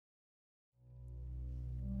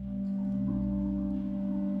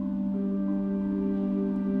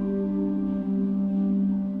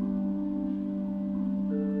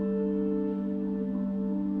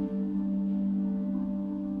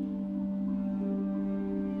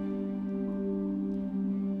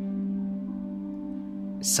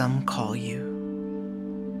Some call you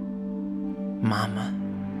Mama.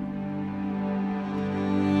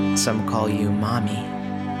 Some call you Mommy.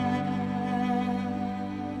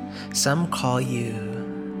 Some call you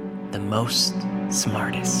the most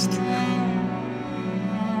smartest.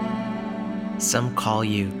 Some call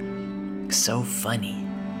you so funny.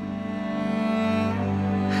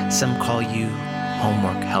 Some call you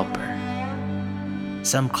homework helper.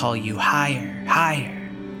 Some call you higher.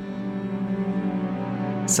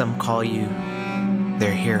 Some call you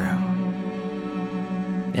their hero.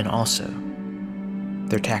 And also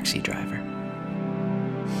their taxi driver.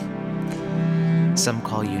 Some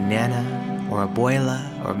call you Nana or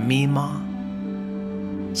Abuela or Mima.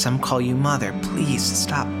 Some call you Mother. Please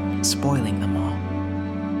stop spoiling them all.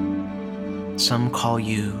 Some call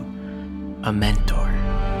you a mentor.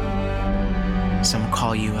 Some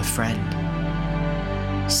call you a friend.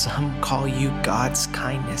 Some call you God's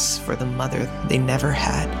kindness for the mother they never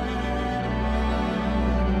had.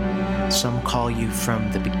 Some call you from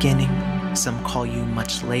the beginning. Some call you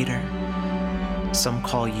much later. Some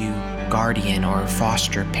call you guardian or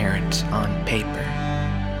foster parent on paper.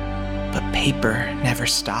 But paper never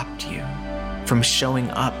stopped you from showing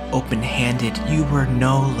up open-handed. You were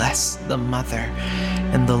no less the mother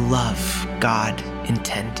and the love God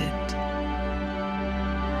intended.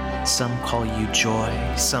 Some call you joy,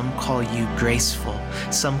 some call you graceful,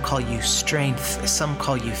 some call you strength, some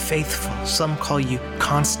call you faithful, some call you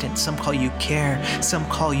constant, some call you care, some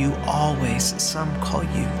call you always, some call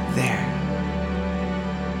you there.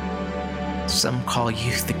 Some call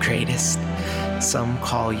you the greatest, some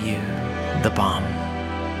call you the bomb.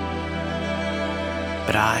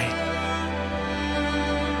 But I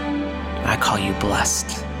call you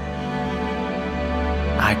blessed.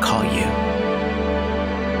 I call you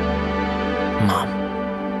Mom.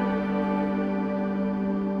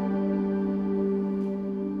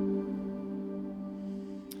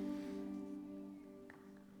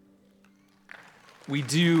 We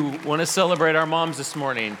do want to celebrate our moms this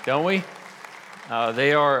morning, don't we?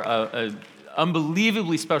 They are an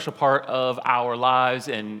unbelievably special part of our lives,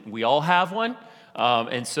 and we all have one.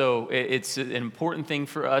 And so it's an important thing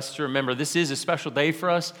for us to remember. This is a special day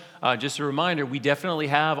for us. Just a reminder, we definitely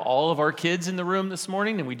have all of our kids in the room this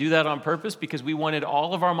morning, and we do that on purpose because we wanted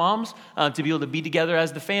all of our moms to be able to be together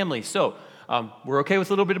as the family. So we're okay with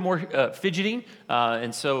a little bit more fidgeting,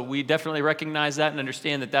 and so we definitely recognize that and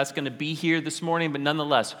understand that that's going to be here this morning. But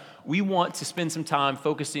nonetheless, we want to spend some time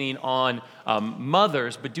focusing on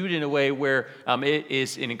mothers, but do it in a way where it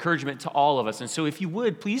is an encouragement to all of us. And so if you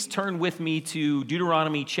would, please turn with me to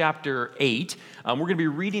Deuteronomy chapter 8. We're going to be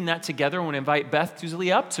reading that together. I want to invite Beth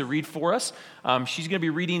Tuzley up to read for us. She's going to be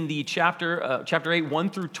reading the chapter 8, 1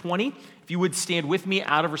 through 20. If you would stand with me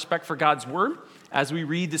out of respect for God's word as we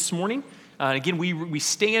read this morning. And again, we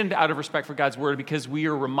stand out of respect for God's word because we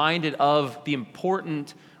are reminded of the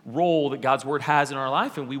important role that God's word has in our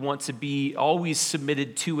life, and we want to be always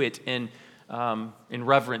submitted to it in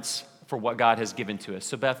reverence for what God has given to us.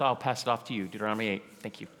 So Beth, I'll pass it off to you, Deuteronomy 8.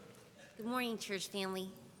 Thank you. Good morning, church family.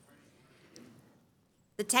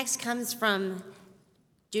 The text comes from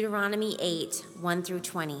Deuteronomy 8, 1 through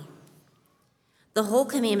 20. The whole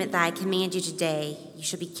commandment that I command you today, you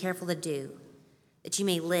shall be careful to do, that you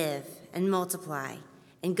may live and multiply,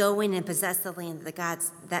 and go in and possess the land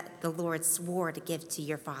that the Lord swore to give to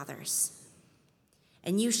your fathers.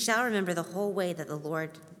 And you shall remember the whole way that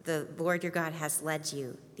the Lord your God has led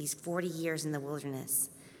you these 40 years in the wilderness,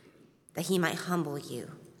 that he might humble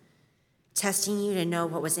you, testing you to know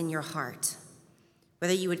what was in your heart,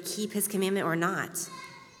 whether you would keep his commandment or not.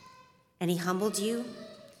 And he humbled you,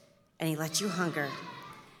 and he let you hunger,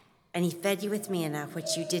 and he fed you with manna,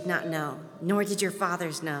 which you did not know, nor did your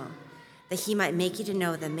fathers know, that he might make you to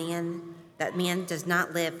know that man does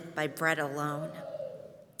not live by bread alone,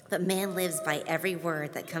 but man lives by every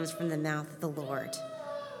word that comes from the mouth of the Lord.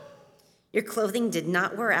 Your clothing did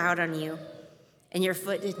not wear out on you, and your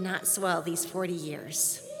foot did not swell these 40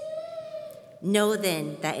 years. Know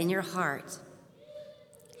then that in your heart,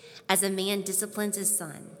 as a man disciplines his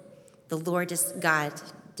son, the Lord God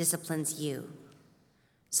disciplines you,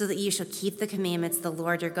 so that you shall keep the commandments of the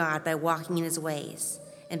Lord your God by walking in his ways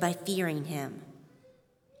and by fearing him.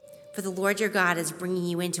 For the Lord your God is bringing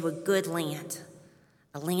you into a good land,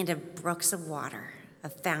 a land of brooks of water,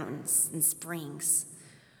 of fountains and springs,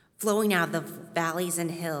 flowing out of the valleys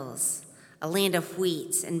and hills, a land of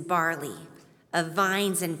wheat and barley, of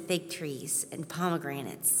vines and fig trees and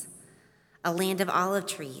pomegranates, a land of olive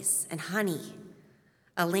trees and honey,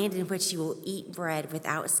 a land in which you will eat bread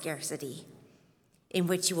without scarcity, in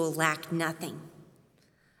which you will lack nothing,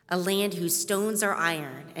 a land whose stones are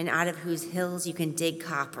iron, and out of whose hills you can dig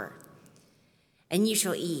copper. And you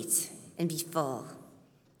shall eat and be full,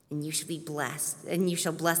 and you shall be blessed, and you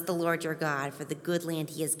shall bless the Lord your God for the good land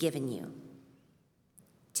he has given you.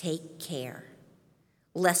 Take care,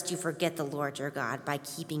 lest you forget the Lord your God by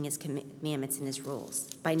keeping his commandments and his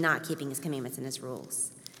rules, by not keeping his commandments and his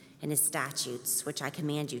rules, and his statutes, which I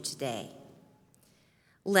command you today.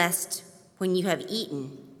 Lest when you have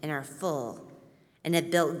eaten and are full, and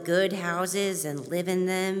have built good houses and live in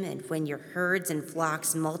them, and when your herds and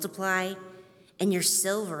flocks multiply, and your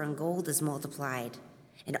silver and gold is multiplied,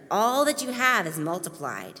 and all that you have is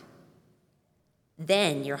multiplied,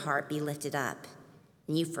 then your heart be lifted up,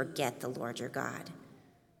 and you forget the Lord your God,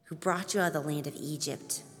 who brought you out of the land of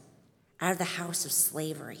Egypt, out of the house of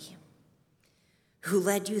slavery, who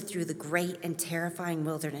led you through the great and terrifying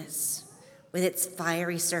wilderness, with its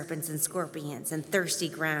fiery serpents and scorpions and thirsty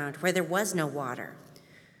ground where there was no water,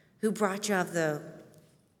 who brought you the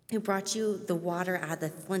water out of the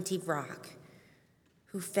flinty rock,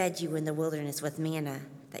 who fed you in the wilderness with manna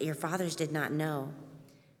that your fathers did not know,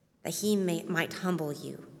 that he might humble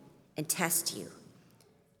you and test you,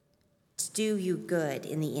 to do you good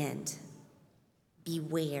in the end.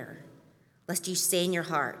 Beware, lest you say in your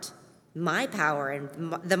heart, my power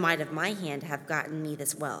and the might of my hand have gotten me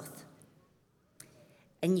this wealth.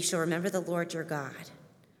 And you shall remember the Lord your God,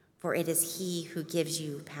 for it is he who gives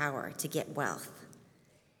you power to get wealth,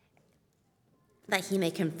 that he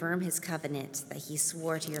may confirm his covenant that he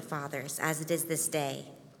swore to your fathers, as it is this day.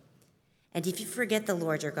 And if you forget the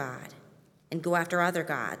Lord your God, and go after other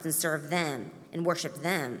gods, and serve them, and worship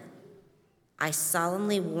them, I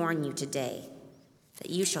solemnly warn you today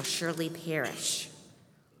that you shall surely perish.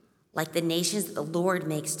 Like the nations that the Lord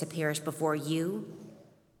makes to perish before you,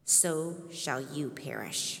 so shall you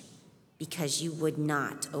perish, because you would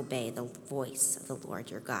not obey the voice of the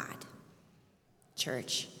Lord your God.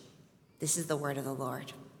 Church, this is the word of the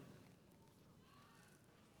Lord.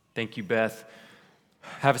 Thank you, Beth.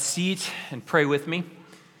 Have a seat and pray with me.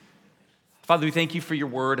 Father, we thank you for your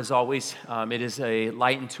word, as always. It is a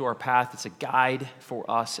light into our path. It's a guide for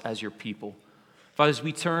us as your people. Father, as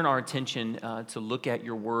we turn our attention to look at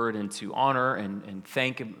your word and to honor and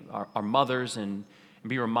thank our mothers and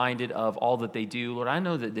be reminded of all that they do, Lord, I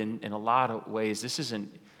know that in a lot of ways, this is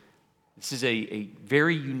a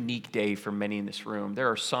very unique day for many in this room. There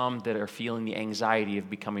are some that are feeling the anxiety of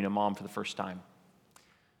becoming a mom for the first time.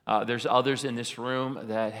 There's others in this room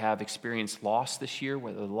that have experienced loss this year,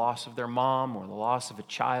 whether the loss of their mom or the loss of a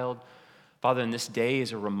child. Father, and this day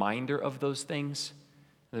is a reminder of those things.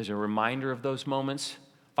 There's a reminder of those moments.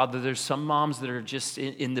 Father, there's some moms that are just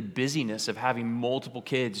in the busyness of having multiple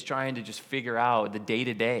kids, trying to just figure out the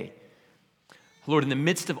day-to-day. Lord, in the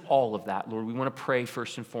midst of all of that, Lord, we want to pray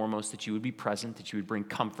first and foremost that you would be present, that you would bring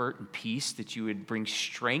comfort and peace, that you would bring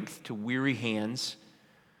strength to weary hands.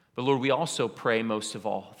 But Lord, we also pray most of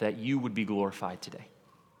all that you would be glorified today,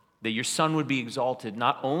 that your Son would be exalted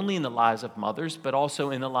not only in the lives of mothers, but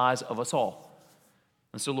also in the lives of us all.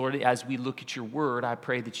 And so, Lord, as we look at your word, I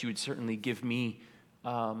pray that you would certainly give me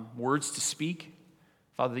words to speak.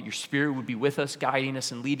 Father, that your Spirit would be with us, guiding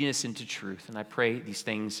us and leading us into truth. And I pray these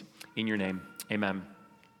things in your name. Amen.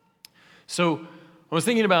 So I was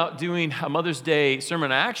thinking about doing a Mother's Day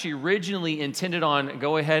sermon. I actually originally intended on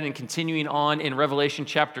go ahead and continuing on in Revelation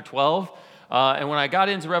chapter 12. And when I got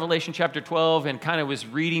into Revelation chapter 12 and kind of was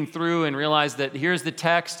reading through and realized that here's the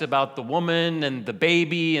text about the woman and the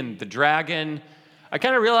baby and the dragon, I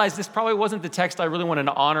kind of realized this probably wasn't the text I really wanted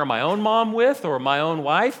to honor my own mom with, or my own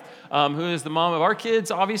wife, who is the mom of our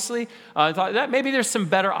kids, obviously. I thought that maybe there's some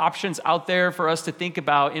better options out there for us to think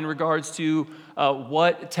about in regards to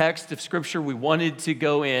what text of Scripture we wanted to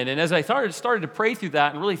go in. And as I started to pray through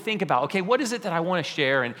that and really think about, okay, what is it that I want to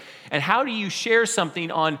share? And how do you share something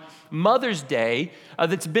on Mother's Day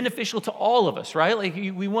that's beneficial to all of us, right? Like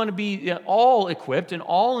we want to be all equipped and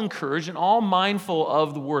all encouraged and all mindful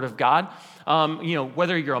of the Word of God.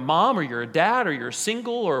 Whether you're a mom or you're a dad or you're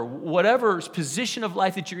single or whatever position of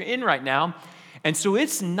life that you're in right now. And so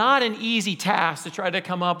it's not an easy task to try to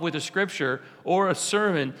come up with a scripture or a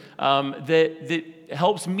sermon that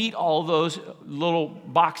helps meet all those little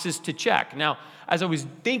boxes to check. Now, as I was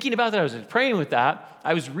thinking about that, I was praying with that,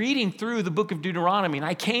 I was reading through the book of Deuteronomy, and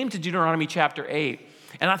I came to Deuteronomy chapter 8.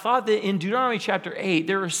 And I thought that in Deuteronomy chapter 8,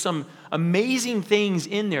 there are some amazing things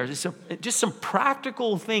in there, just some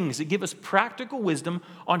practical things that give us practical wisdom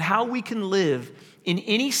on how we can live in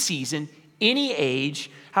any season, any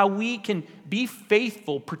age, how we can be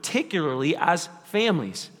faithful, particularly as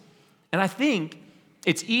families. And I think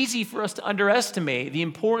it's easy for us to underestimate the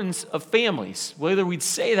importance of families, whether we'd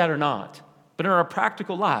say that or not. but in our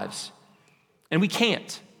practical lives. And we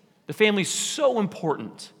can't. The family's so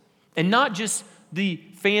important. And not just the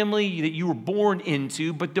family that you were born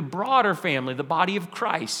into, but the broader family, the body of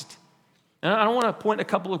Christ. And I want to point a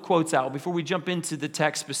couple of quotes out before we jump into the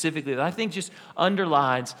text specifically that I think just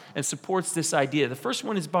underlines and supports this idea. The first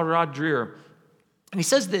one is by Rod Dreher. And he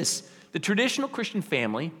says this: the traditional Christian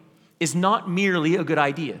family is not merely a good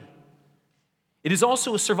idea. It is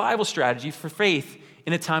also a survival strategy for faith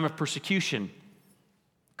in a time of persecution.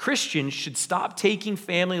 Christians should stop taking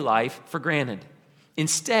family life for granted,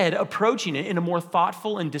 instead approaching it in a more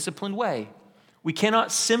thoughtful and disciplined way. We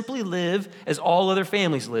cannot simply live as all other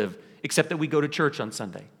families live, except that we go to church on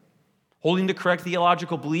Sunday. Holding the correct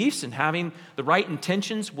theological beliefs and having the right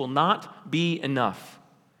intentions will not be enough.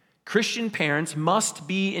 Christian parents must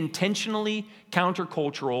be intentionally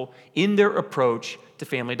countercultural in their approach to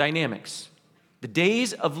family dynamics. The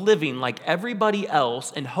days of living like everybody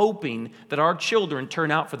else and hoping that our children turn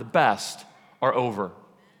out for the best are over.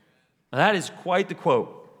 Now, that is quite the quote.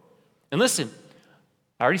 And listen,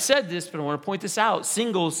 I already said this, but I want to point this out.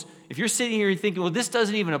 Singles, if you're sitting here and thinking, well, this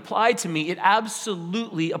doesn't even apply to me, it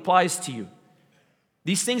absolutely applies to you.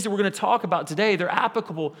 These things that we're going to talk about today, they're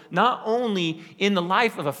applicable not only in the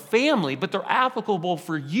life of a family, but they're applicable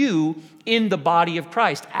for you in the body of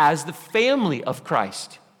Christ, as the family of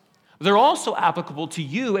Christ. They're also applicable to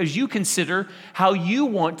you as you consider how you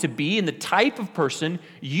want to be and the type of person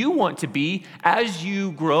you want to be as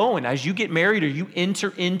you grow and as you get married or you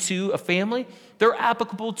enter into a family. They're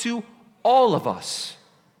applicable to all of us.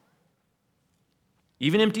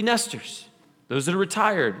 Even empty nesters, those that are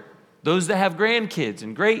retired, those that have grandkids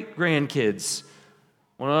and great-grandkids.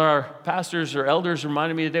 One of our pastors or elders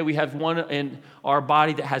reminded me today we have one in our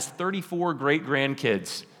body that has 34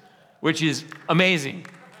 great-grandkids, which is amazing.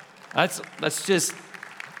 That's just,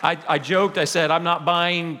 I joked, I said, I'm not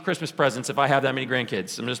buying Christmas presents if I have that many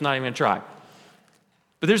grandkids. I'm just not even going to try.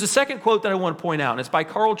 But there's a second quote that I want to point out, and it's by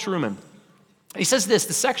Carl Trueman. He says this: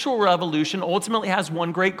 the sexual revolution ultimately has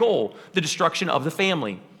one great goal, the destruction of the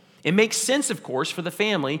family. It makes sense, of course, for the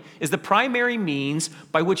family is the primary means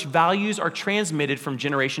by which values are transmitted from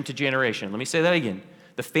generation to generation. Let me say that again.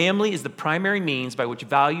 The family is the primary means by which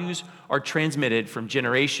values are transmitted from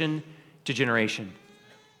generation to generation.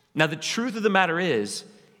 Now, the truth of the matter is,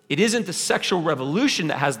 it isn't the sexual revolution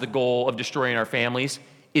that has the goal of destroying our families.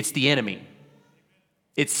 It's the enemy.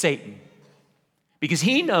 It's Satan. Because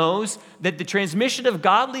he knows that the transmission of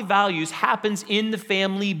godly values happens in the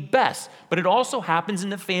family best, but it also happens in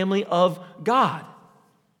the family of God.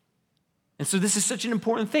 And so this is such an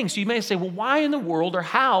important thing. So you may say, well, why in the world or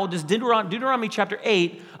how does Deuteronomy chapter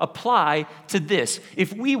 8 apply to this?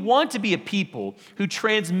 If we want to be a people who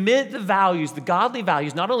transmit the values, the godly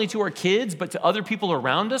values, not only to our kids, but to other people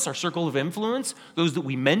around us, our circle of influence, those that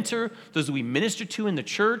we mentor, those that we minister to in the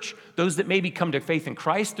church, those that maybe come to faith in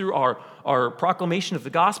Christ through our proclamation of the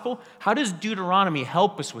gospel, how does Deuteronomy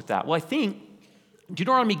help us with that? Well, I think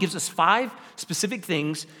Deuteronomy gives us 5 specific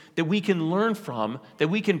things that we can learn from, that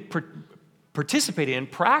we can participate in,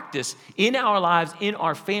 practice in our lives, in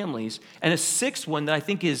our families, and a 6th one that I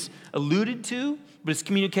think is alluded to, but it's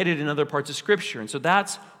communicated in other parts of Scripture. And so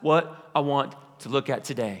that's what I want to look at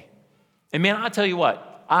today. And man, I'll tell you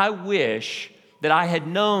what, I wish that I had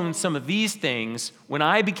known some of these things when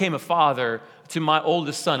I became a father to my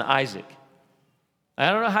oldest son, Isaac.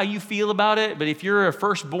 I don't know how you feel about it, but if you're a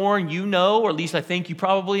firstborn, you know, or at least I think you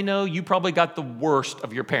probably know, you probably got the worst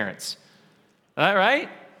of your parents. All right?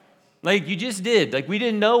 Like you just did. Like we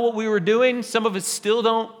didn't know what we were doing. Some of us still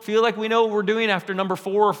don't feel like we know what we're doing after number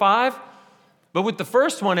 4 or 5. But with the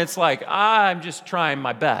first one, it's like, I'm just trying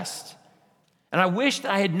my best. And I wish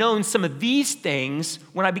that I had known some of these things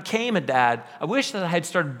when I became a dad. I wish that I had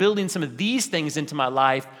started building some of these things into my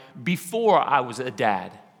life before I was a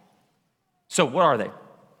dad. So what are they?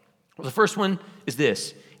 Well, the first one is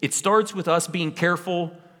this. It starts with us being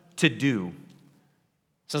careful to do.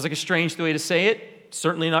 Sounds like a strange way to say it.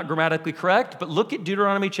 Certainly not grammatically correct, but look at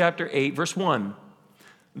Deuteronomy chapter 8, verse 1.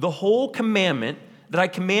 The whole commandment that I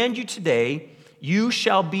command you today, you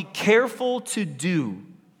shall be careful to do,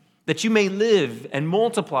 that you may live and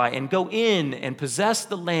multiply and go in and possess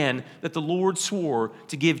the land that the Lord swore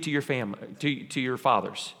to give to your family, to your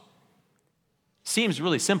fathers. Seems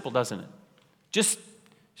really simple, doesn't it? Just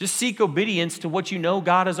seek obedience to what you know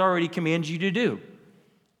God has already commanded you to do.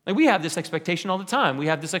 Like we have this expectation all the time. We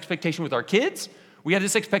have this expectation with our kids. We have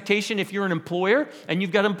this expectation if you're an employer and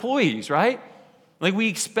you've got employees, right? Like we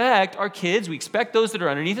expect our kids, we expect those that are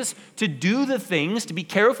underneath us to do the things, to be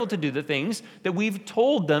careful to do the things that we've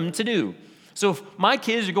told them to do. So if my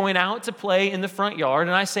kids are going out to play in the front yard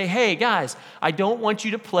and I say, hey, guys, I don't want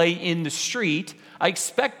you to play in the street, I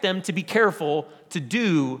expect them to be careful to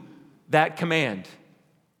do that command.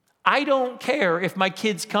 I don't care if my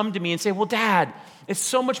kids come to me and say, well, Dad, it's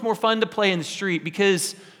so much more fun to play in the street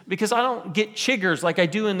because I don't get chiggers like I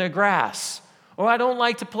do in the grass. Or I don't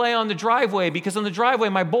like to play on the driveway because on the driveway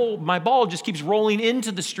my ball just keeps rolling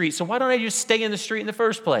into the street. So why don't I just stay in the street in the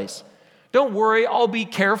first place? Don't worry, I'll be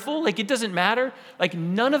careful. Like, it doesn't matter. Like,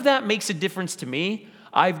 none of that makes a difference to me.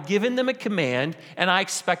 I've given them a command, and I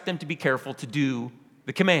expect them to be careful to do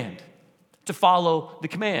the command, to follow the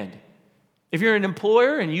command. If you're an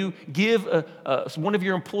employer and you give one of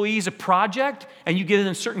your employees a project and you give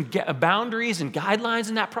them certain boundaries and guidelines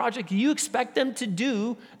in that project, you expect them to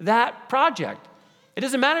do that project. It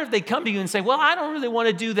doesn't matter if they come to you and say, well, I don't really want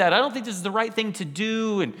to do that. I don't think this is the right thing to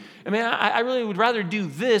do. And I really would rather do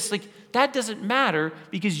this. Like, that doesn't matter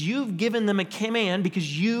because you've given them a command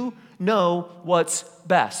because you know what's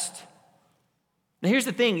best. Now, here's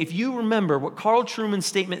the thing. If you remember what Carl Trueman's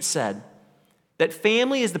statement said, that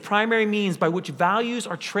family is the primary means by which values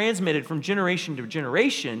are transmitted from generation to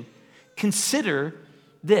generation, consider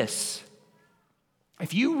this.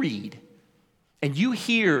 If you read and you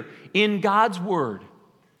hear in God's word,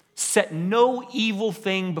 set no evil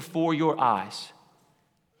thing before your eyes,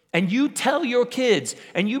 and you tell your kids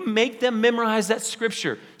and you make them memorize that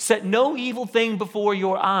scripture, set no evil thing before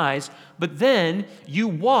your eyes, but then you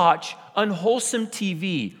watch unwholesome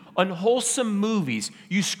TV, unwholesome movies,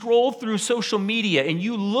 you scroll through social media and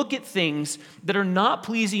you look at things that are not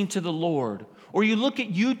pleasing to the Lord, or you look at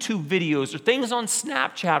YouTube videos or things on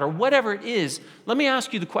Snapchat or whatever it is, let me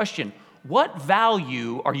ask you the question, what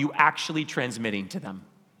value are you actually transmitting to them?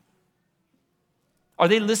 Are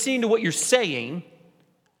they listening to what you're saying,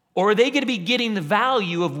 or are they going to be getting the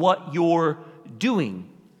value of what you're doing?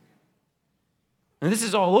 And this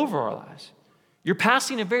is all over our lives. You're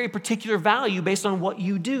passing a very particular value based on what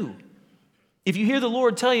you do. If you hear the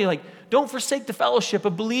Lord tell you, like, don't forsake the fellowship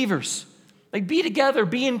of believers. Like, be together,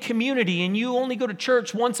 be in community, and you only go to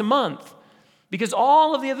church once a month because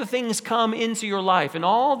all of the other things come into your life and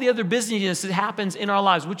all the other business that happens in our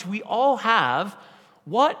lives, which we all have,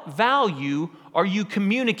 what value are you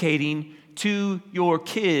communicating to your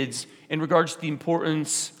kids in regards to the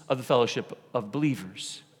importance of the fellowship of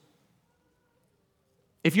believers?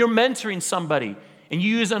 If you're mentoring somebody and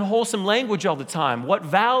you use unwholesome language all the time, what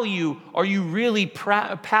value are you really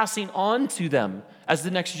passing on to them as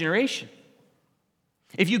the next generation?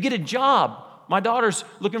 If you get a job, my daughter's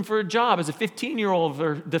looking for a job as a 15-year-old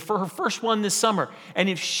for her first one this summer, and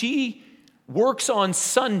if she works on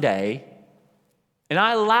Sunday and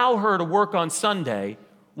I allow her to work on Sunday,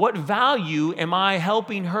 what value am I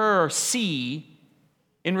helping her see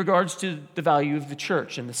in regards to the value of the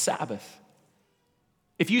church and the Sabbath?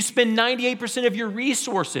 If you spend 98% of your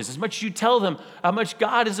resources, as much as you tell them how much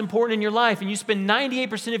God is important in your life, and you spend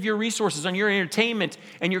 98% of your resources on your entertainment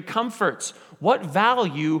and your comforts, what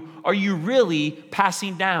value are you really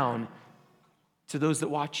passing down to those that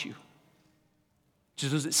watch you, to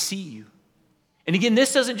those that see you? And again,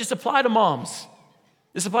 this doesn't just apply to moms.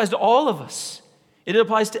 This applies to all of us. It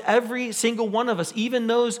applies to every single one of us, even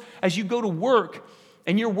those as you go to work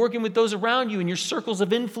and you're working with those around you in your circles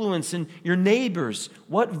of influence and your neighbors.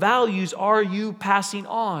 What values are you passing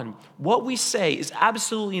on? What we say is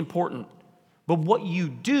absolutely important, but what you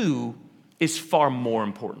do is far more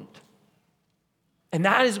important. And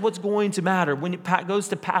that is what's going to matter when it goes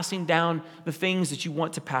to passing down the things that you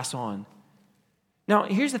want to pass on. Now,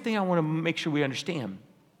 here's the thing I want to make sure we understand.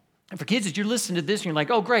 And for kids, as you're listening to this and you're like,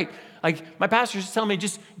 oh, great, like my pastor's telling me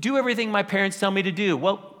just do everything my parents tell me to do.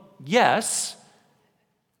 Well, yes,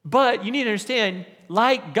 but you need to understand,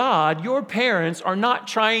 like God, your parents are not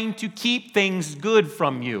trying to keep things good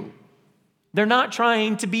from you. They're not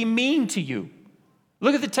trying to be mean to you.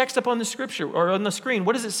 Look at the text up on the scripture or on the screen.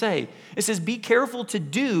 What does it say? It says, be careful to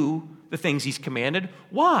do the things he's commanded.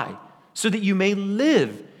 Why? So that you may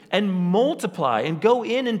live and multiply and go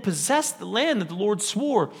in and possess the land that the Lord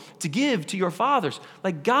swore to give to your fathers.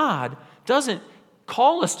 Like, God doesn't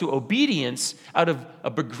call us to obedience out of a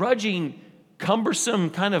begrudging, cumbersome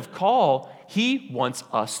kind of call. He wants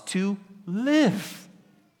us to live.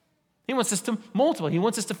 He wants us to multiply. He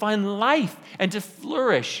wants us to find life and to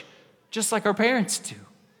flourish just like our parents do.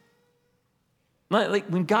 Like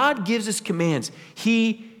when God gives us commands,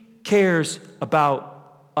 he cares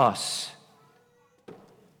about us.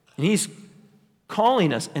 And he's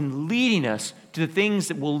calling us and leading us to the things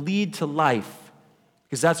that will lead to life,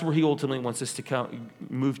 because that's where he ultimately wants us to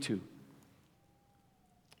move to.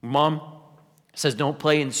 Mom says don't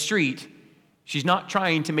play in the street. She's not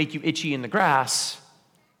trying to make you itchy in the grass.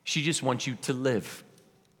 She just wants you to live,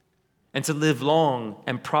 and to live long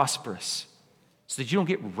and prosperous so that you don't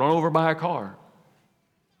get run over by a car.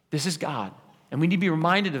 This is God. And we need to be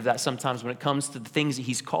reminded of that sometimes when it comes to the things that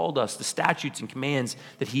he's called us, the statutes and commands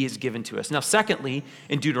that he has given to us. Now, secondly,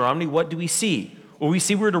 in Deuteronomy, what do we see? Well, we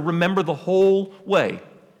see we're to remember the whole way.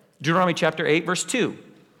 Deuteronomy chapter 8, verse 2.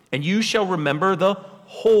 And you shall remember the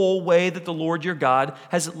whole way that the Lord your God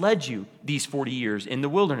has led you these 40 years in the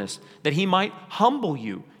wilderness, that he might humble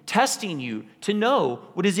you, testing you to know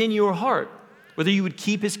what is in your heart, whether you would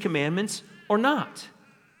keep his commandments or not.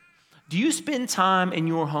 Do you spend time in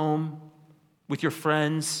your home with your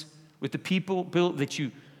friends, with the people that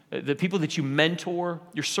you mentor,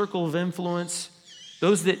 your circle of influence,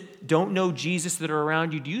 those that don't know Jesus that are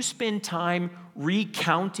around you? Do you spend time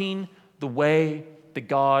recounting the way that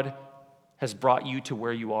God has brought you to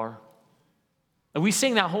where you are? And we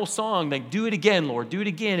sing that whole song, like, do it again, Lord, do it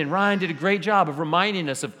again. And Ryan did a great job of reminding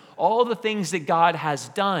us of all the things that God has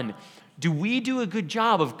done. Do we do a good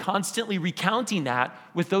job of constantly recounting that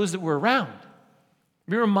with those that we're around?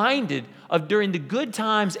 Be reminded of, during the good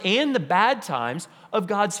times and the bad times, of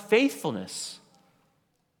God's faithfulness.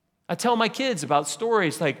 I tell my kids about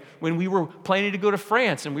stories like when we were planning to go to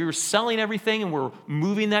France and we were selling everything and we're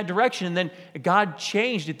moving that direction, and then God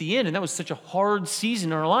changed at the end, and that was such a hard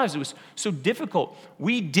season in our lives. It was so difficult.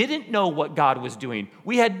 We didn't know what God was doing.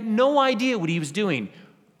 We had no idea what he was doing,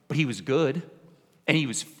 but he was good and he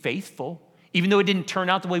was faithful. Even though it didn't turn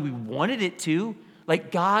out the way we wanted it to,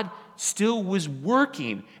 like, God still was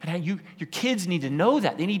working. And your kids need to know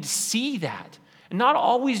that. They need to see that. And not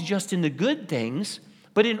always just in the good things,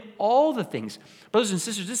 but in all the things. Brothers and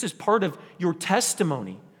sisters, this is part of your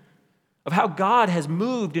testimony of how God has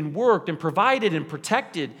moved and worked and provided and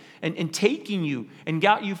protected and taken you and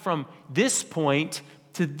got you from this point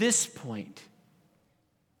to this point.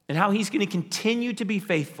 And how he's going to continue to be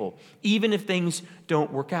faithful even if things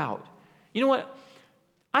don't work out. You know what?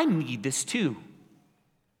 I need this too.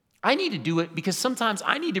 I need to do it because sometimes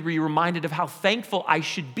I need to be reminded of how thankful I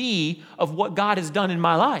should be of what God has done in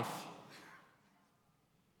my life.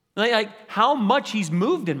 Like how much he's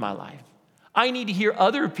moved in my life. I need to hear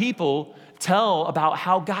other people tell about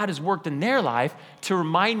how God has worked in their life to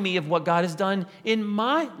remind me of what God has done in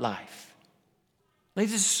my life. Like,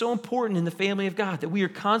 this is so important in the family of God, that we are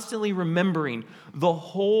constantly remembering the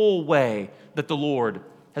whole way that the Lord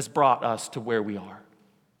has brought us to where we are.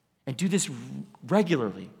 And do this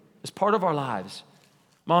regularly as part of our lives.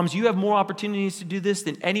 Moms, you have more opportunities to do this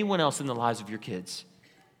than anyone else in the lives of your kids.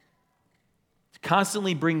 To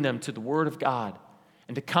constantly bring them to the Word of God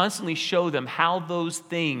and to constantly show them how those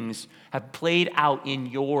things have played out in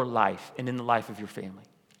your life and in the life of your family.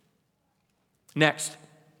 Next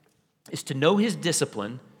is to know his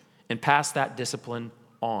discipline and pass that discipline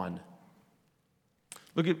on.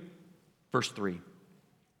 Look at verse 3.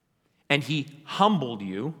 And he humbled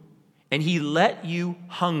you, and he let you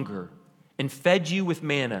hunger, and fed you with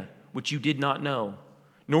manna, which you did not know,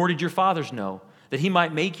 nor did your fathers know, that he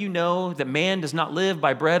might make you know that man does not live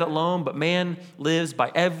by bread alone, but man lives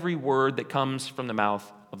by every word that comes from the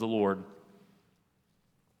mouth of the Lord.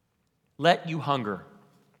 Let you hunger.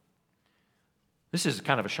 This is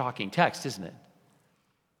kind of a shocking text, isn't it?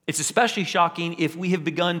 It's especially shocking if we have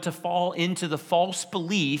begun to fall into the false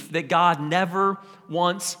belief that God never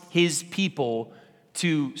wants his people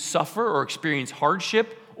to suffer or experience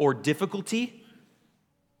hardship or difficulty,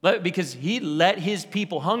 because he let his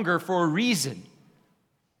people hunger for a reason.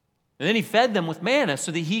 And then he fed them with manna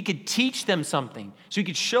so that he could teach them something, so he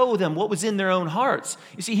could show them what was in their own hearts.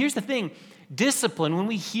 You see, here's the thing. Discipline, when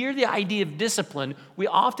we hear the idea of discipline, we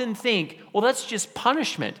often think, well, that's just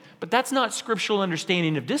punishment. But that's not scriptural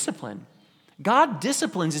understanding of discipline. God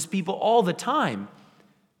disciplines his people all the time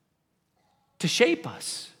to shape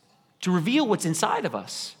us, to reveal what's inside of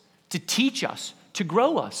us, to teach us, to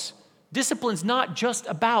grow us. Discipline's not just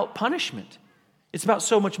about punishment. It's about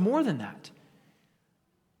so much more than that.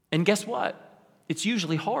 And guess what? It's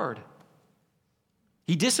usually hard.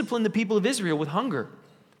 He disciplined the people of Israel with hunger,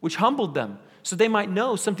 which humbled them so they might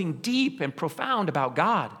know something deep and profound about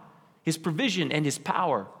God, his provision and his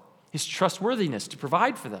power, his trustworthiness to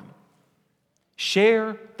provide for them.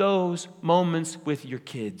 Share those moments with your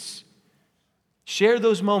kids. Share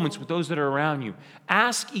those moments with those that are around you.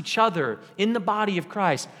 Ask each other in the body of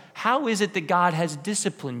Christ, how is it that God has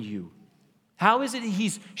disciplined you? How is it that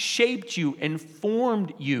he's shaped you and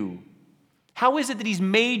formed you? How is it that he's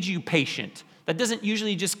made you patient? That doesn't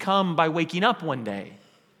usually just come by waking up one day.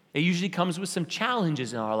 It usually comes with some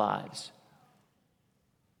challenges in our lives.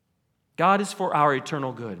 God is for our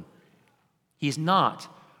eternal good. He's not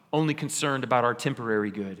only concerned about our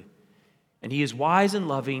temporary good. And he is wise and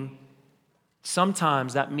loving.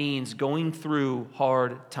 Sometimes that means going through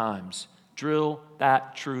hard times. Drill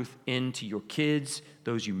that truth into your kids,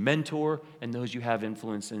 those you mentor, and those you have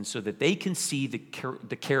influence in, so that they can see the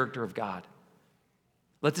character of God.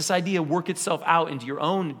 Let this idea work itself out into your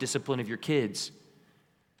own discipline of your kids.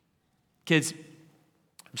 Kids,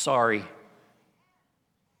 I'm sorry,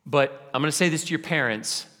 but I'm going to say this to your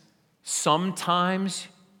parents. Sometimes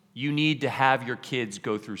you need to have your kids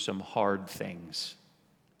go through some hard things.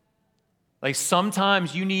 Like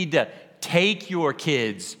sometimes you need to take your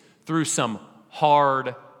kids through some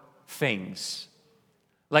hard things.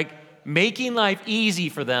 Like making life easy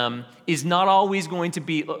for them is not always going to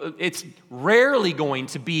be, it's rarely going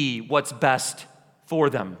to be what's best for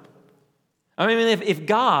them. I mean, if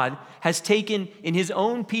God has taken in his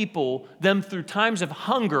own people them through times of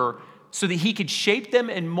hunger so that he could shape them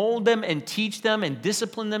and mold them and teach them and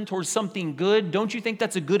discipline them towards something good, don't you think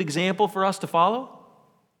that's a good example for us to follow?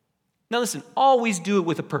 Now listen, always do it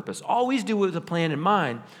with a purpose. Always do it with a plan in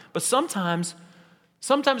mind. But sometimes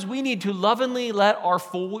we need to lovingly let our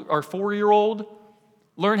 4-year-old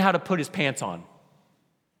learn how to put his pants on.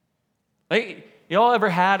 Like, y'all ever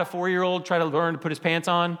had a 4-year-old try to learn to put his pants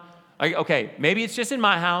on? Like, okay, maybe it's just in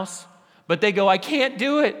my house, but they go, I can't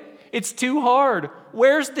do it. It's too hard.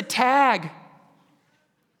 Where's the tag? A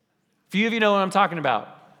few of you know what I'm talking about.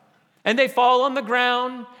 And they fall on the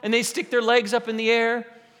ground, and they stick their legs up in the air,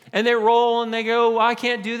 and they roll, and they go, I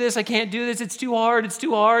can't do this, it's too hard,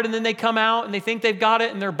 and then they come out, and they think they've got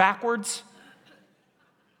it, and they're backwards.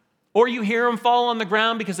 Or you hear them fall on the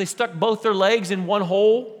ground because they stuck both their legs in one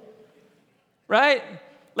hole, right?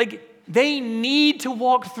 Like, they need to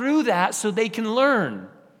walk through that so they can learn.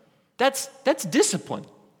 That's discipline.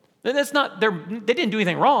 That's not, they didn't do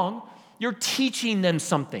anything wrong. You're teaching them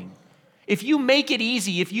something. If you make it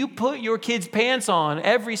easy, if you put your kids' pants on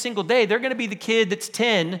every single day, they're going to be the kid that's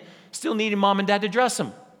 10, still needing mom and dad to dress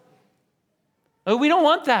them. We don't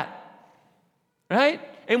want that, right?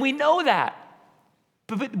 And we know that.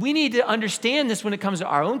 But we need to understand this when it comes to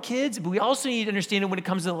our own kids, but we also need to understand it when it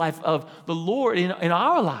comes to the life of the Lord in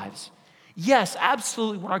our lives. Yes,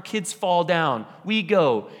 absolutely, when our kids fall down, we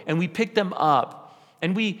go and we pick them up.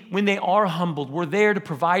 And when they are humbled, we're there to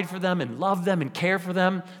provide for them and love them and care for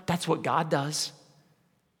them. That's what God does.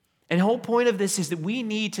 And the whole point of this is that we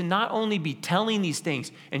need to not only be telling these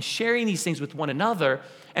things and sharing these things with one another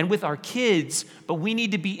and with our kids, but we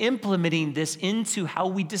need to be implementing this into how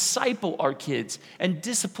we disciple our kids and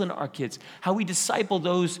discipline our kids, how we disciple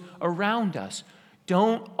those around us.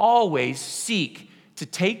 Don't always seek to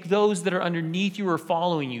take those that are underneath you or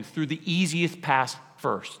following you through the easiest path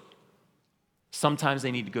first. Sometimes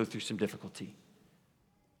they need to go through some difficulty.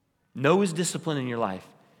 Know his discipline in your life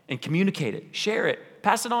and communicate it, share it,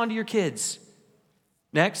 pass it on to your kids.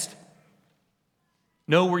 Next,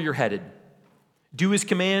 know where you're headed. Do his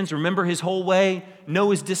commands, remember his whole way,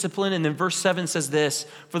 know his discipline. And then verse 7 says this,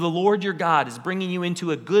 for the Lord your God is bringing you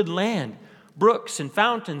into a good land, brooks and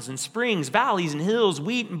fountains and springs, valleys and hills,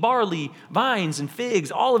 wheat and barley, vines and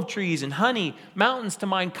figs, olive trees and honey, mountains to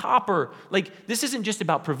mine copper. Like, this isn't just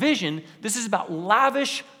about provision. This is about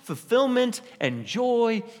lavish fulfillment and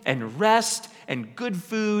joy and rest and good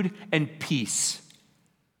food and peace.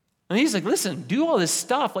 And he's like, listen, do all this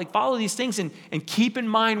stuff, like follow these things and keep in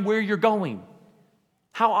mind where you're going.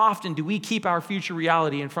 How often do we keep our future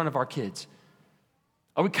reality in front of our kids?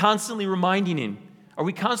 Are we constantly reminding him? Are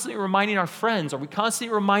we constantly reminding our friends? Are we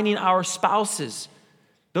constantly reminding our spouses,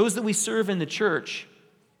 those that we serve in the church,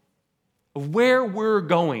 of where we're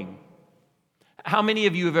going? How many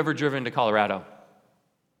of you have ever driven to Colorado?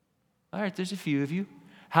 All right, there's a few of you.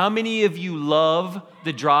 How many of you love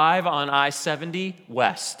the drive on I-70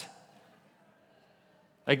 west?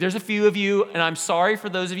 Like, there's a few of you, and I'm sorry for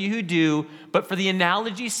those of you who do, but for the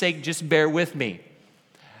analogy's sake, just bear with me.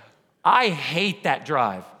 I hate that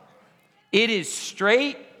drive. It is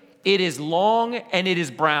straight, it is long, and it is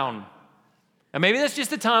brown. And maybe that's just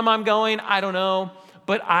the time I'm going, I don't know,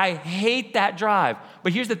 but I hate that drive.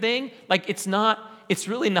 But here's the thing, like it's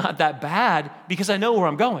really not that bad because I know where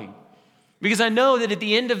I'm going. Because I know that at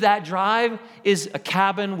the end of that drive is a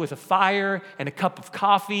cabin with a fire and a cup of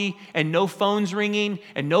coffee and no phones ringing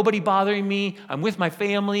and nobody bothering me. I'm with my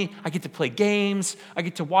family. I get to play games. I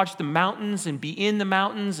get to watch the mountains and be in the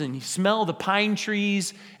mountains and smell the pine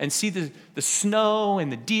trees and see the snow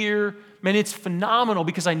and the deer. Man, it's phenomenal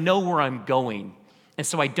because I know where I'm going. And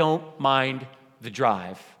so I don't mind the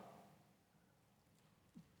drive.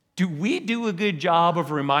 Do we do a good job of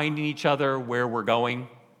reminding each other where we're going?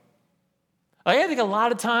 Like, I think a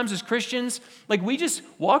lot of times as Christians, like we just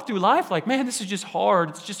walk through life like, man, this is just hard.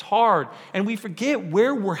 It's just hard. And we forget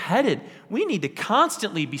where we're headed. We need to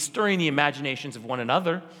constantly be stirring the imaginations of one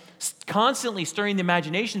another, constantly stirring the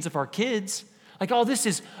imaginations of our kids. Like, oh, this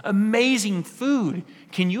is amazing food.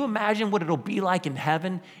 Can you imagine what it'll be like in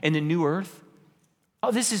heaven and the new earth? Oh,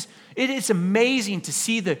 it is amazing to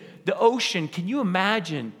see the ocean. Can you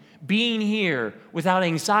imagine being here without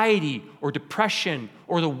anxiety or depression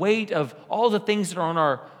or the weight of all the things that are on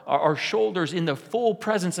our shoulders in the full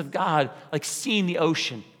presence of God, like seeing the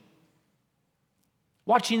ocean?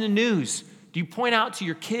 Watching the news, do you point out to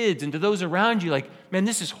your kids and to those around you like, man,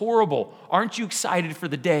 this is horrible. Aren't you excited for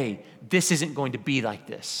the day this isn't going to be like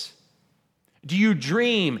this? Do you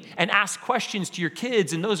dream and ask questions to your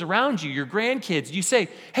kids and those around you, your grandkids? Do you say,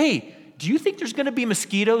 hey, do you think there's going to be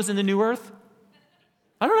mosquitoes in the new earth?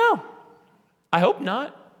 I don't know. I hope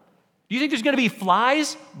not. Do you think there's going to be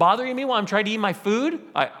flies bothering me while I'm trying to eat my food?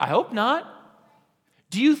 I hope not.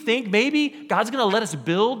 Do you think maybe God's going to let us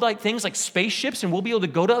build like things like spaceships and we'll be able to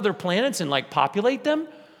go to other planets and like populate them?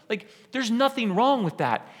 Like, there's nothing wrong with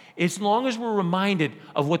that, as long as we're reminded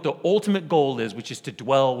of what the ultimate goal is, which is to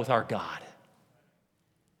dwell with our God.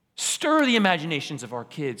 Stir the imaginations of our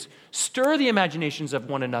kids. Stir the imaginations of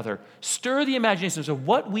one another. Stir the imaginations of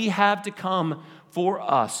what we have to come for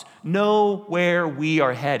us. Know where we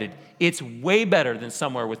are headed. It's way better than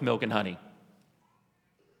somewhere with milk and honey.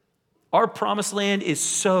 Our promised land is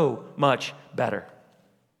so much better.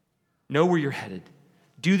 Know where you're headed.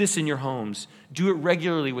 Do this in your homes. Do it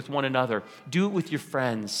regularly with one another. Do it with your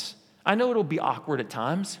friends. I know it'll be awkward at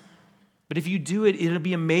times, but if you do it, it'll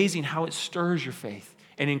be amazing how it stirs your faith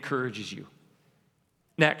and encourages you.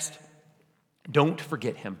 Next, don't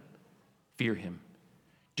forget him. Fear him.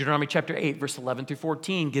 Deuteronomy chapter 8, verse 11 through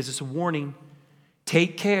 14 gives us a warning.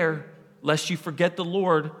 Take care lest you forget the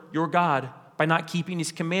Lord your God by not keeping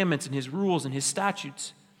his commandments and his rules and his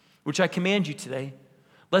statutes, which I command you today.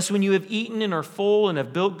 Lest when you have eaten and are full and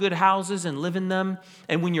have built good houses and live in them,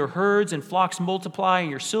 and when your herds and flocks multiply and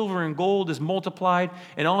your silver and gold is multiplied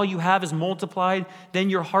and all you have is multiplied, then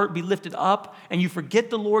your heart be lifted up and you forget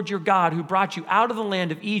the Lord your God who brought you out of the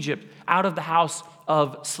land of Egypt, out of the house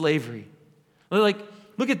of slavery. Like,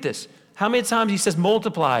 look at this. How many times he says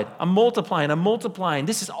multiplied? I'm multiplying, I'm multiplying.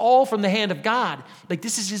 This is all from the hand of God. Like,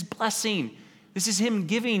 this is his blessing. This is him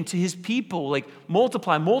giving to his people, like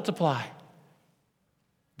multiply, multiply.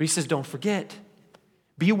 But he says, don't forget.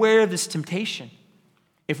 Be aware of this temptation.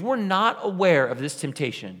 If we're not aware of this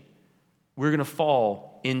temptation, we're going to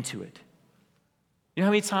fall into it. You know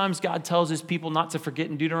how many times God tells his people not to forget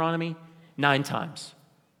in Deuteronomy? 9 times.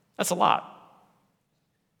 That's a lot.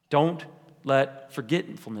 Don't let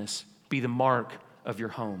forgetfulness be the mark of your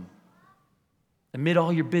home. Amid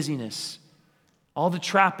all your busyness, all the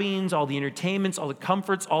trappings, all the entertainments, all the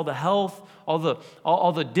comforts, all the health, all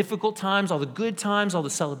the difficult times, all the good times, all the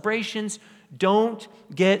celebrations, don't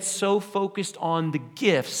get so focused on the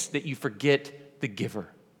gifts that you forget the giver.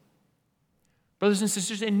 Brothers and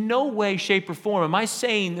sisters, in no way, shape, or form am I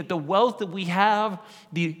saying that the wealth that we have,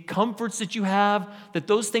 the comforts that you have, that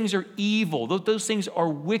those things are evil, those things are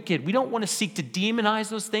wicked. We don't want to seek to demonize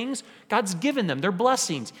those things. God's given them. They're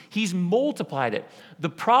blessings. He's multiplied it. The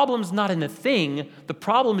problem's not in the thing. The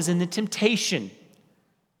problem is in the temptation.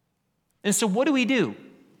 And so what do?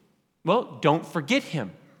 Well, don't forget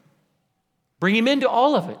him. Bring him into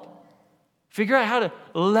all of it. Figure out how to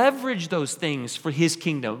leverage those things for his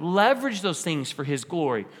kingdom. Leverage those things for his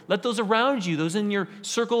glory. Let those around you, those in your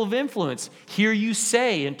circle of influence, hear you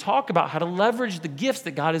say and talk about how to leverage the gifts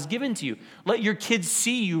that God has given to you. Let your kids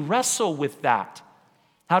see you wrestle with that.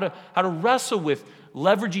 How to wrestle with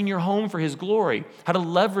leveraging your home for his glory. How to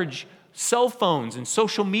leverage cell phones and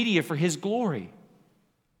social media for his glory.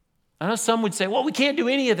 I know some would say, well, we can't do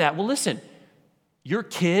any of that. Well, listen, your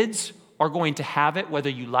kids are going to have it whether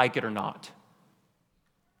you like it or not.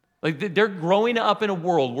 Like, they're growing up in a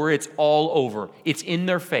world where it's all over. It's in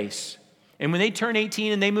their face. And when they turn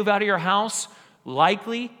 18 and they move out of your house,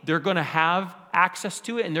 likely they're going to have access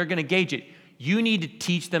to it and they're going to gauge it. You need to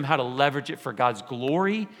teach them how to leverage it for God's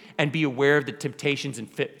glory and be aware of the temptations and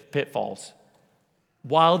pitfalls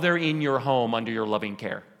while they're in your home under your loving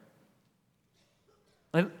care.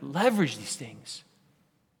 Like, leverage these things.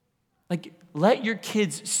 Like, let your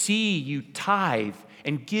kids see you tithe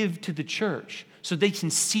and give to the church so they can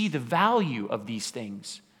see the value of these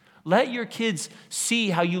things. Let your kids see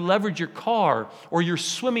how you leverage your car or your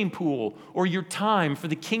swimming pool or your time for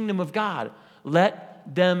the kingdom of God.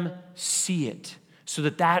 Let them see it so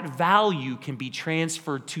that that value can be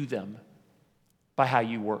transferred to them by how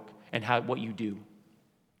you work and what you do.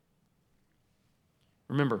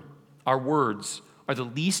 Remember, our words are the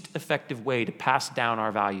least effective way to pass down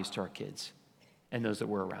our values to our kids and those that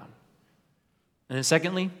we're around. And then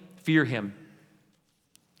secondly, fear him.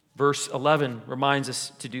 Verse 11 reminds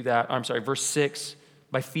us to do that. Verse 6,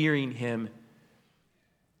 by fearing him.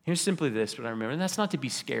 Here's simply this, what I remember, and that's not to be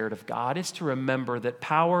scared of God. It's to remember that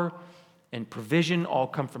power and provision all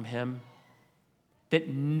come from him, that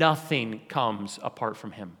nothing comes apart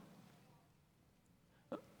from him.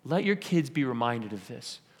 Let your kids be reminded of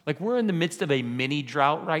this. Like, we're in the midst of a mini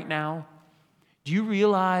drought right now. Do you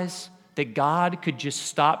realize that God could just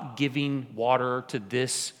stop giving water to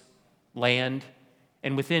this land,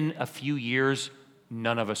 and within a few years,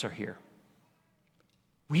 none of us are here?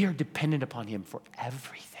 We are dependent upon him for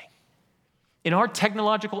everything. In our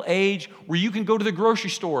technological age, where you can go to the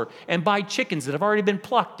grocery store and buy chickens that have already been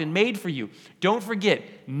plucked and made for you, don't forget,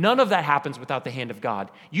 none of that happens without the hand of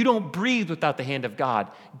God. You don't breathe without the hand of God.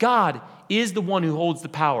 God is the one who holds the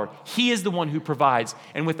power. He is the one who provides.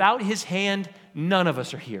 And without his hand, none of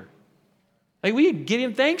us are here. Like, we give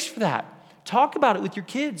him thanks for that. Talk about it with your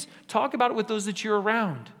kids. Talk about it with those that you're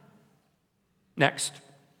around. Next,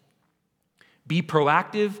 be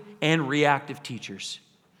proactive and reactive teachers.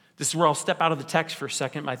 This is where I'll step out of the text for a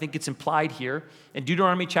second. I think it's implied here. In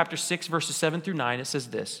Deuteronomy chapter 6, verses 7 through 9, it says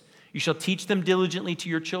this: "You shall teach them diligently to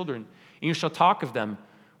your children, and you shall talk of them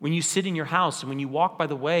when you sit in your house, and when you walk by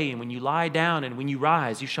the way, and when you lie down, and when you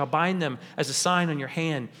rise. You shall bind them as a sign on your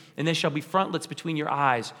hand, and they shall be frontlets between your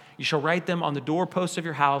eyes. You shall write them on the doorposts of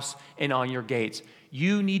your house and on your gates."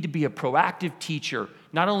 You need to be a proactive teacher,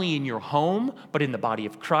 not only in your home, but in the body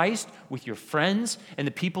of Christ, with your friends, and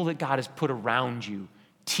the people that God has put around you.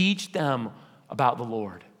 Teach them about the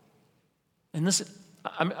Lord. And listen,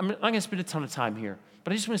 I'm not going to spend a ton of time here,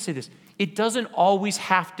 but I just want to say this. It doesn't always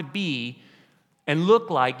have to be and look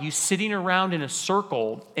like you sitting around in a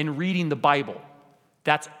circle and reading the Bible.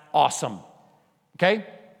 That's awesome. Okay?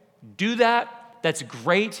 Do that. That's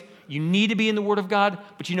great. You need to be in the Word of God,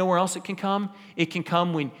 but you know where else it can come? It can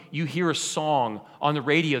come when you hear a song on the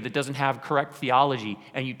radio that doesn't have correct theology,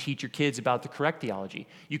 and you teach your kids about the correct theology.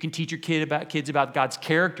 You can teach your kids about God's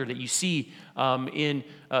character that you see in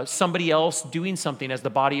somebody else doing something as the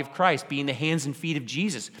body of Christ, being the hands and feet of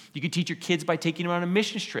Jesus. You can teach your kids by taking them on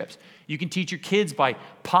mission trips. You can teach your kids by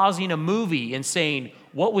pausing a movie and saying,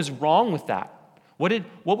 what was wrong with that?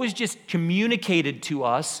 What was just communicated to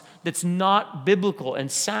us that's not biblical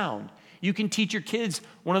and sound? You can teach your kids.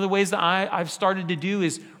 One of the ways that I've started to do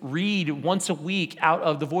is read once a week out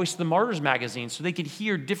of the Voice of the Martyrs magazine so they could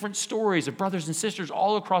hear different stories of brothers and sisters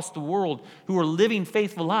all across the world who are living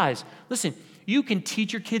faithful lives. Listen, you can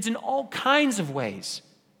teach your kids in all kinds of ways.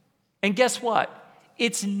 And guess what?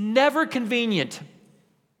 It's never convenient.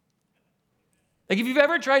 Like, if you've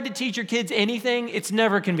ever tried to teach your kids anything, it's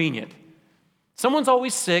never convenient. Someone's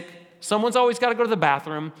always sick. Someone's always got to go to the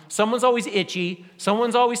bathroom. Someone's always itchy.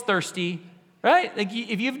 Someone's always thirsty, right? Like,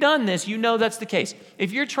 if you've done this, you know that's the case.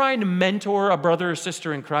 If you're trying to mentor a brother or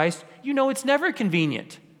sister in Christ, you know it's never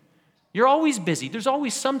convenient. You're always busy. There's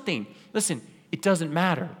always something. Listen, it doesn't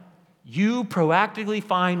matter. You proactively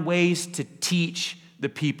find ways to teach the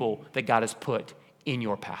people that God has put in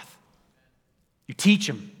your path. You teach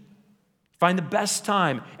them. Find the best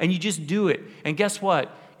time, and you just do it. And guess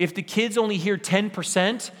what? If the kids only hear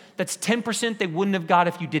 10%, that's 10% they wouldn't have got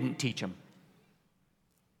if you didn't teach them.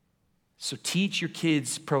 So teach your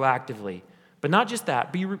kids proactively. But not just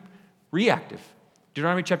that, be reactive.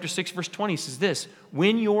 Deuteronomy chapter 6, verse 20 says this: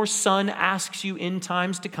 "When your son asks you in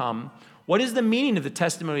times to come, what is the meaning of the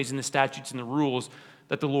testimonies and the statutes and the rules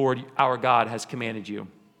that the Lord our God has commanded you?"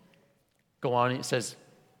 Go on, it says,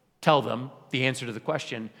 tell them the answer to the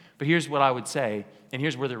question. But here's what I would say, and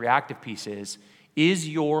here's where the reactive piece is. Is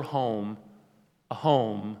your home a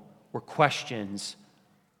home where questions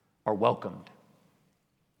are welcomed?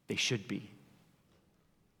 They should be.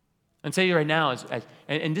 I'll tell you right now,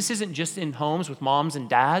 and this isn't just in homes with moms and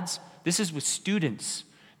dads. This is with students.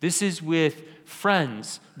 This is with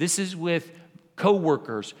friends. This is with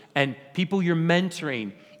coworkers and people you're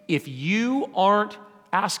mentoring. If you aren't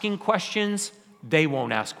asking questions, they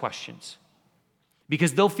won't ask questions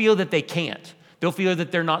because they'll feel that they can't. They'll feel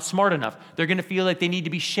that they're not smart enough. They're going to feel like they need to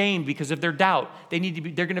be shamed because of their doubt. They're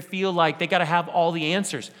going to feel like they got to have all the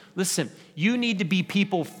answers. Listen, you need to be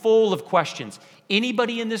people full of questions.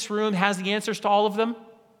 Anybody in this room has the answers to all of them?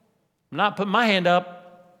 I'm not putting my hand up.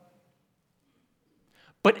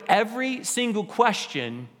 But every single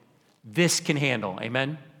question, this can handle.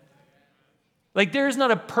 Amen? Like, there is not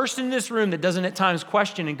a person in this room that doesn't at times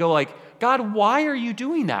question and go like, God, why are you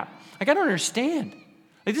doing that? Like, I don't understand.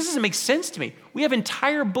 Like, this doesn't make sense to me. We have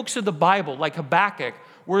entire books of the Bible, like Habakkuk,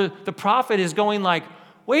 where the prophet is going like,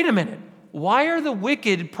 wait a minute, why are the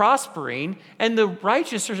wicked prospering and the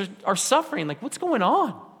righteous are suffering? Like, what's going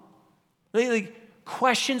on?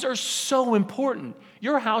 Questions are so important.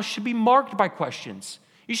 Your house should be marked by questions.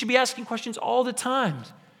 You should be asking questions all the time.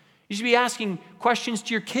 You should be asking questions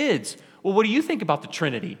to your kids. Well, what do you think about the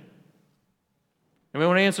Trinity? Anybody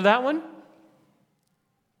want to answer that one?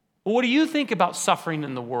 Well, what do you think about suffering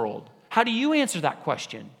in the world? How do you answer that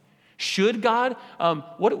question? Should God,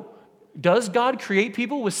 does God create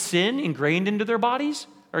people with sin ingrained into their bodies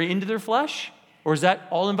or into their flesh? Or is that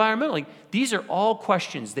all environmental? Like, these are all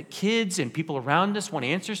questions that kids and people around us want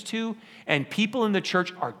answers to, and people in the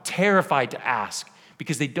church are terrified to ask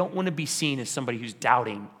because they don't want to be seen as somebody who's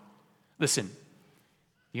doubting. Listen,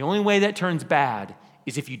 the only way that turns bad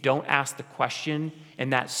is if you don't ask the question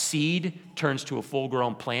and that seed turns to a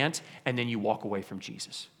full-grown plant and then you walk away from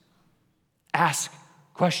Jesus. Ask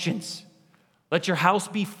questions. Let your house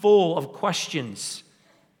be full of questions.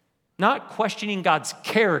 Not questioning God's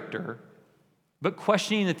character, but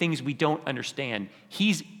questioning the things we don't understand.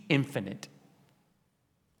 He's infinite.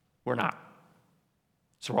 We're not.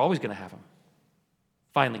 So we're always going to have him.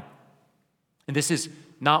 Finally, and this is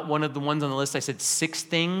not one of the ones on the list. I said 6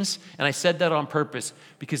 things, and I said that on purpose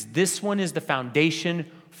because this one is the foundation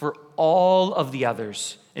for all of the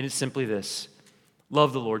others. And it's simply this: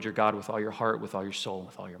 love the Lord your God with all your heart, with all your soul, and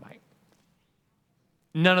with all your might.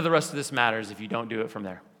 None of the rest of this matters if you don't do it from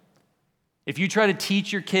there. If you try to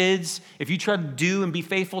teach your kids, if you try to do and be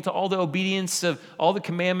faithful to all the obedience of all the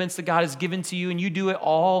commandments that God has given to you, and you do it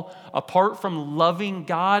all apart from loving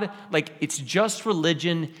God, like it's just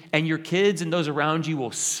religion, and your kids and those around you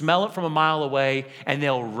will smell it from a mile away and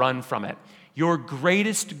they'll run from it. Your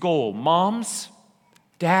greatest goal, moms,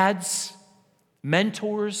 dads,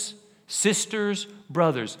 mentors, sisters,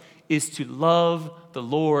 brothers, is to love the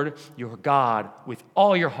Lord your God with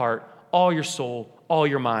all your heart, all your soul, all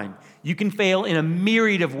your mind. You can fail in a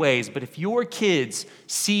myriad of ways, but if your kids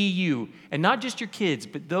see you, and not just your kids,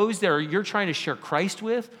 but those that you're trying to share Christ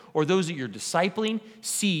with, or those that you're discipling,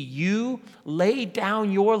 see you lay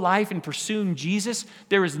down your life in pursuing Jesus,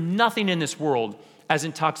 there is nothing in this world as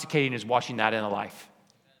intoxicating as watching that in a life.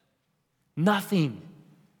 Nothing.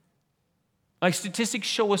 Like, statistics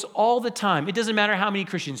show us all the time. It doesn't matter how many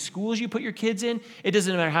Christian schools you put your kids in. It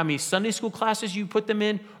doesn't matter how many Sunday school classes you put them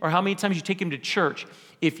in or how many times you take them to church.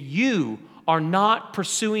 If you are not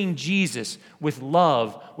pursuing Jesus with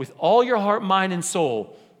love, with all your heart, mind, and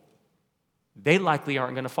soul, they likely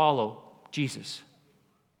aren't going to follow Jesus.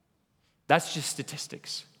 That's just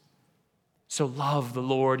statistics. So love the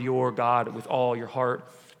Lord your God with all your heart,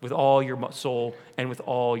 with all your soul, and with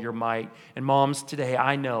all your might. And moms, today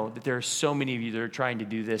I know that there are so many of you that are trying to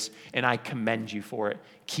do this, and I commend you for it.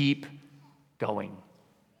 Keep going.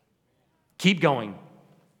 Keep going.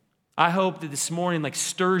 I hope that this morning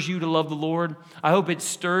stirs you to love the Lord. I hope it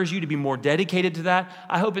stirs you to be more dedicated to that.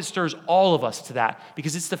 I hope it stirs all of us to that,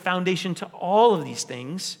 because it's the foundation to all of these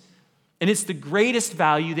things, and it's the greatest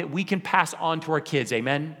value that we can pass on to our kids.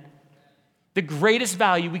 Amen? The greatest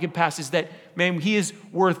value we can pass is that, man, he is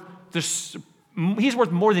worth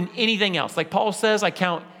more than anything else. Like Paul says, I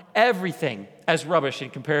count everything as rubbish in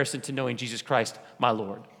comparison to knowing Jesus Christ, my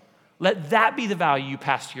Lord. Let that be the value you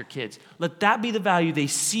pass to your kids. Let that be the value they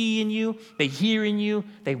see in you, they hear in you,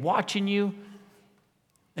 they watch in you.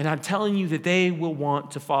 And I'm telling you that they will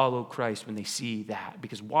want to follow Christ when they see that,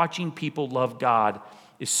 because watching people love God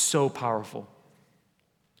is so powerful.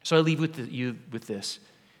 So I leave you with this.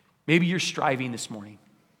 Maybe you're striving this morning.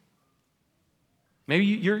 Maybe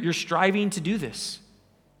you're striving to do this.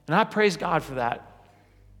 And I praise God for that.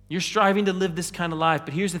 You're striving to live this kind of life.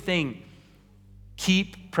 But here's the thing.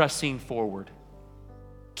 Keep pressing forward.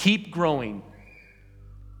 Keep growing.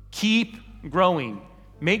 Keep growing.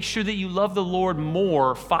 Make sure that you love the Lord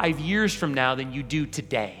more 5 years from now than you do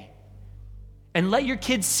today. And let your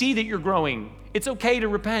kids see that you're growing. It's okay to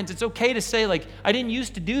repent. It's okay to say, I didn't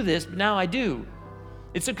used to do this, but now I do.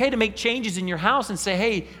 It's okay to make changes in your house and say,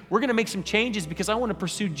 hey, we're going to make some changes because I want to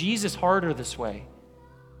pursue Jesus harder this way.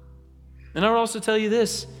 And I would also tell you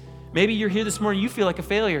this. Maybe you're here this morning, you feel like a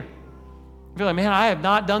failure. You feel like, man, I have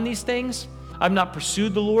not done these things. I've not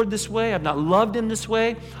pursued the Lord this way. I've not loved him this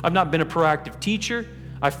way. I've not been a proactive teacher.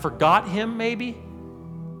 I forgot him maybe.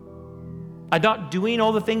 I'm not doing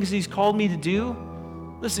all the things he's called me to do.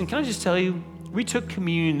 Listen, can I just tell you, we took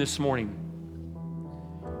communion this morning.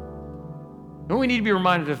 What we need to be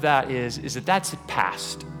reminded of that is that that's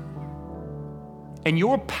past. And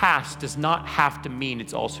your past does not have to mean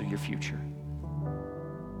it's also your future.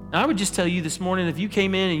 And I would just tell you this morning, if you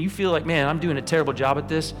came in and you feel like, man, I'm doing a terrible job at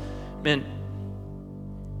this, man,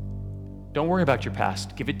 Don't worry about your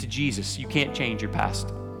past. Give it to Jesus. You can't change your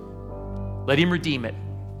past. Let him redeem it.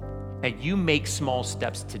 And you make small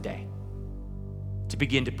steps today to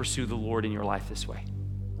begin to pursue the Lord in your life this way.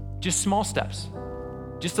 Just small steps.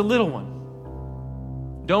 Just a little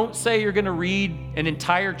one. Don't say you're going to read an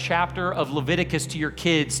entire chapter of Leviticus to your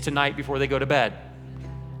kids tonight before they go to bed.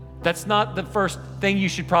 That's not the first thing you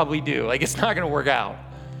should probably do. Like, it's not going to work out.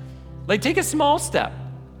 Like, take a small step,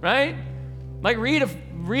 right? Like, read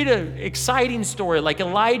an exciting story like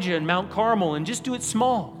Elijah and Mount Carmel and just do it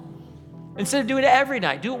small. Instead of doing it every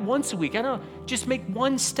night, do it once a week. I don't know, just make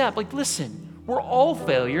one step. Like, listen, we're all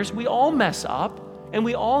failures. We all mess up, and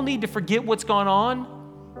we all need to forget what's gone on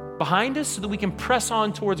behind us so that we can press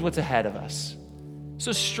on towards what's ahead of us.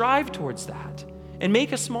 So strive towards that and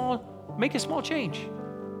make a small change.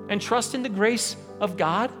 And trust in the grace of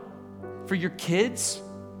God for your kids,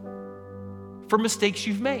 for mistakes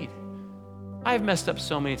you've made. I have messed up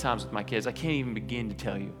so many times with my kids, I can't even begin to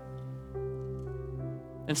tell you.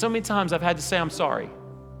 And so many times I've had to say I'm sorry.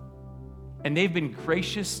 And they've been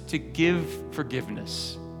gracious to give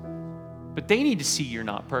forgiveness. But they need to see you're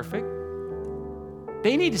not perfect.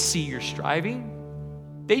 They need to see you're striving.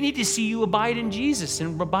 They need to see you abide in Jesus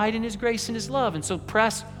and abide in his grace and his love. And so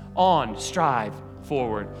press on, strive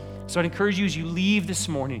forward. So I'd encourage you as you leave this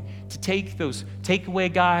morning to take those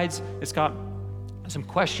takeaway guides. It's got some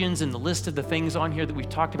questions and the list of the things on here that we've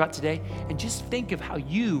talked about today. And just think of how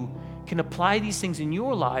you can apply these things in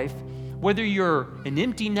your life, whether you're an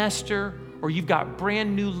empty nester or you've got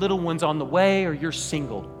brand new little ones on the way or you're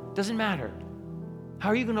single. Doesn't matter. How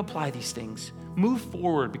are you going to apply these things? Move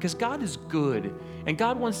forward because God is good and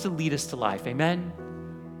God wants to lead us to life. Amen?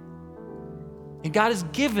 And God has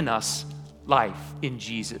given us life in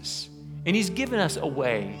Jesus. And he's given us a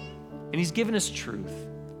way. And he's given us truth.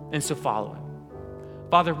 And so follow him.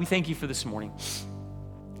 Father, we thank you for this morning.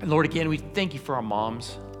 And Lord, again, we thank you for our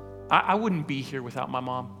moms. I wouldn't be here without my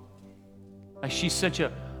mom. She's such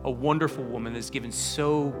a wonderful woman that's given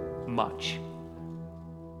so much.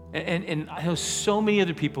 And I know so many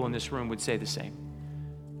other people in this room would say the same.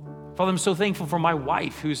 Father, I'm so thankful for my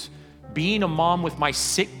wife who's being a mom with my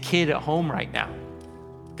sick kid at home right now,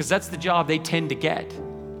 because that's the job they tend to get.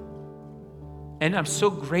 And I'm so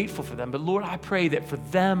grateful for them. But Lord, I pray that for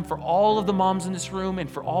them, for all of the moms in this room, and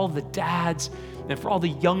for all the dads, and for all the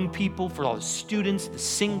young people, for all the students, the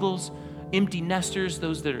singles, empty nesters,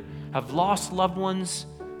 those that have lost loved ones,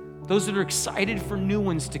 those that are excited for new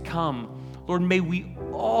ones to come, Lord, may we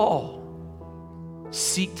all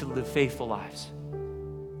seek to live faithful lives.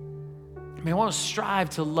 May we want to strive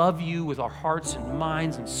to love you with our hearts and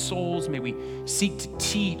minds and souls. May we seek to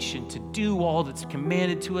teach and to do all that's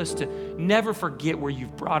commanded to us, to never forget where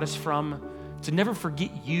you've brought us from, to never forget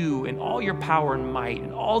you and all your power and might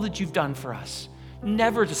and all that you've done for us.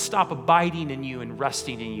 Never to stop abiding in you and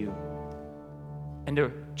resting in you, and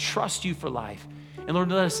to trust you for life. And Lord,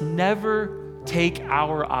 let us never take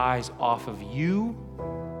our eyes off of you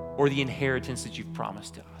or the inheritance that you've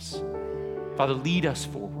promised to us. Father, lead us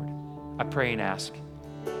forward. I pray and ask,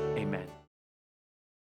 amen.